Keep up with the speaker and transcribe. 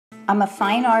I'm a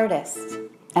fine artist,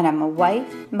 and I'm a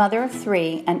wife, mother of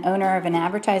 3, and owner of an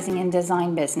advertising and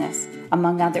design business,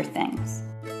 among other things.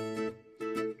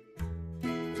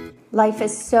 Life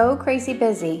is so crazy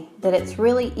busy that it's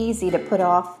really easy to put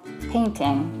off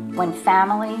painting when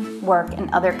family, work,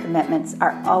 and other commitments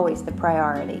are always the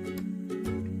priority.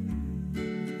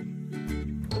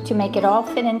 To make it all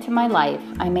fit into my life,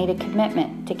 I made a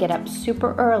commitment to get up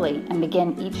super early and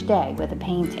begin each day with a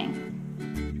painting.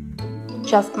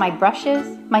 Just my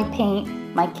brushes, my paint,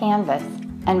 my canvas,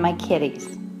 and my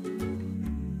kitties.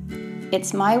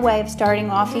 It's my way of starting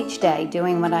off each day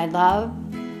doing what I love,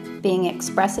 being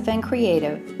expressive and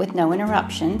creative with no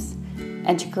interruptions,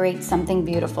 and to create something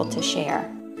beautiful to share.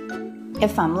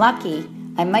 If I'm lucky,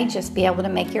 I might just be able to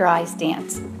make your eyes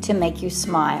dance, to make you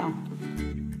smile.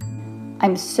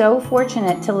 I'm so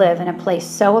fortunate to live in a place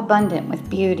so abundant with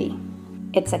beauty.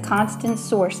 It's a constant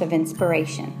source of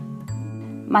inspiration.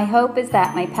 My hope is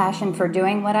that my passion for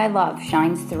doing what I love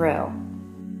shines through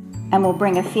and will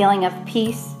bring a feeling of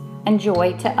peace and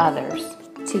joy to others,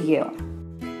 to you.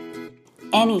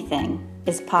 Anything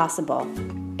is possible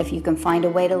if you can find a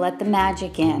way to let the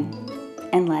magic in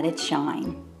and let it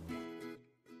shine.